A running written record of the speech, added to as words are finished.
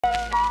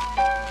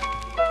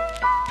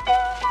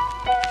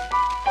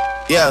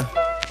Yeah.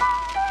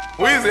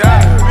 Weezy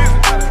out of here.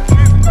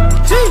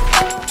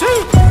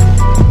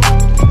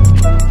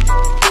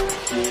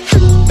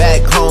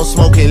 Back home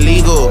smoking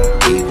legal.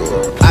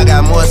 I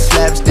got more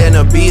slaps than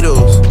the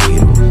Beatles.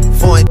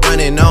 Foreign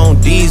running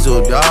on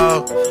diesel,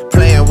 dawg.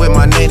 Playing with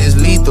my name is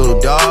lethal,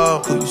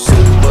 dawg. Who you see?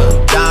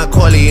 Don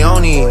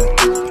Corleone.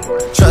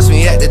 Trust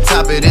me, at the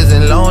top it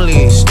isn't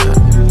lonely.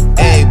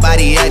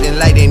 Everybody acting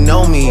like they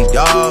know me,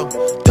 dawg.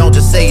 Don't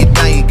just say it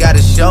down, you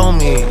gotta show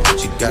me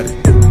what you gotta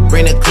do.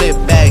 Bring the clip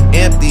back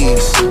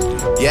empties.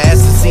 You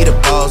asked to see the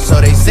ball,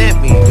 so they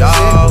sent me,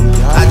 dawg.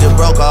 I just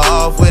broke her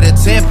off with a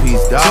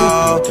 10-piece,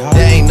 dawg.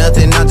 There ain't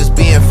nothing, I'm just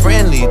being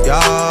friendly,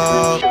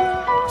 dawg.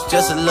 It's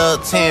just a little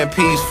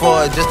 10-piece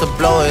for it, just to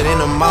blow it in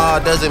the mall.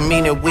 Doesn't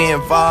mean that we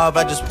involved.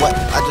 I just put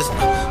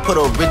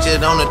a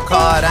Richard on the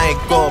card. I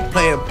ain't going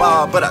playing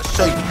ball, but I'll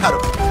show you how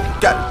to.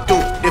 Gotta do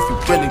it if you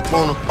really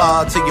wanna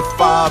fall till you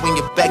fall when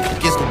you're back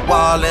against the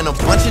wall. And a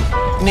bunch of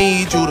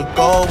need you to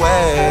go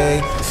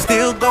away.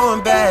 Still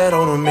going bad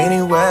on them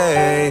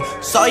anyway.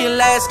 Saw you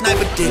last night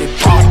but did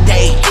it all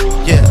day.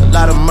 Yeah, a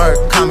lot of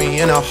murk caught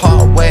me in a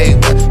hard way.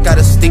 Got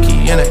a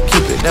sticky and I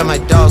keep it at my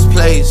dog's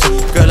place.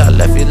 Girl, I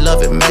left you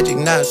loving magic,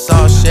 not it's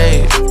all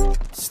shade.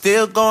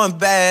 Still going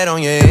bad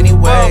on you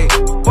anyway.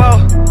 Whoa,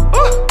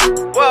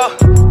 whoa,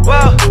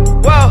 whoa,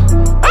 whoa.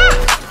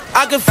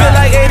 I can feel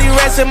like 80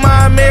 rats in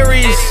my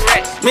Marys.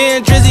 Me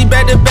and Drizzy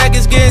back to back,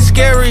 it's getting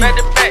scary.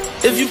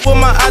 If you pull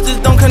my eyes,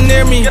 just don't come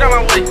near me. Get out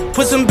my way.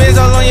 Put some bins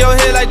all on your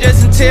head like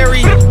Justin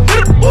Terry.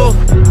 Whoa.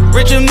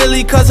 Richard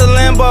Millie cuss a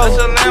Lambo.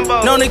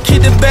 Known to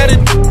keep the better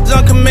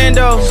on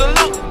commando.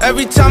 Salute.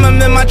 Every time I'm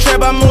in my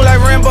trap, I move like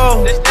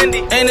Rambo.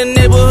 Ain't a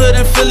neighborhood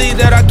in Philly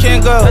that I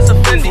can't go. That's a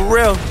Fendi. For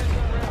real.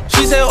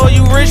 She said, oh,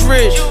 you rich. You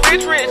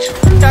rich.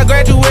 I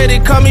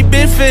graduated, call me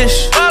Big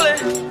Fish.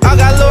 Ballin'. I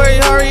got Lori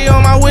Hurry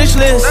on my wish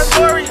list. That's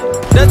Lori.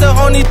 That's the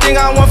only thing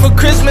I want for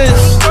Christmas.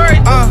 Sorry.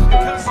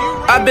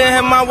 I been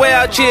had my way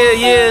out here,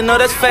 yeah, no,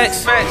 that's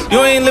facts.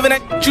 You ain't living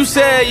that you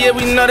said, yeah,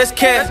 we know that's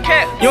cat.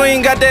 You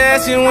ain't got the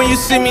ass in when you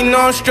see me, no,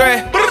 I'm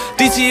straight.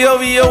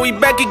 DTOVO, we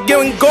back again,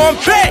 we going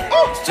back.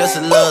 It's just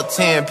a little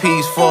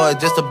 10-piece for it,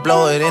 just to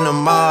blow it in the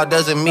mall.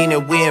 Doesn't mean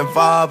that we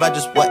involved. I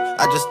just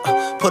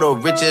put a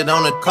Richard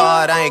on the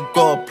card. I ain't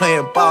going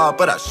playing ball,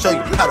 but I'll show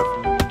you how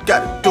to.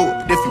 Gotta do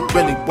it if you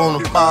really wanna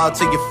fall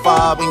till you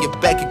fall when you're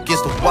back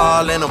against the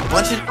wall. And a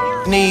bunch of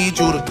need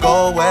you to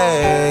go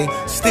away.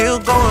 Still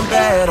going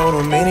bad on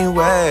them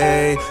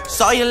anyway.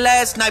 Saw you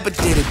last night but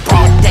did it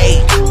all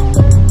day.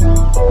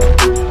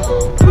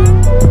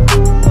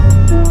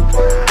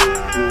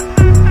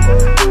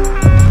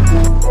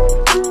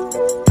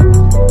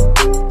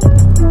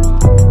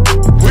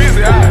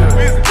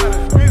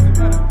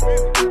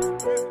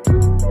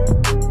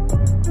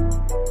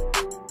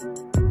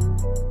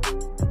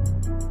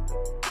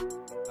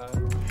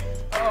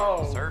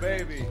 Oh,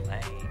 baby.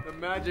 The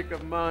magic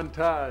of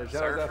Montage.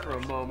 How was that for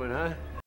a moment, huh?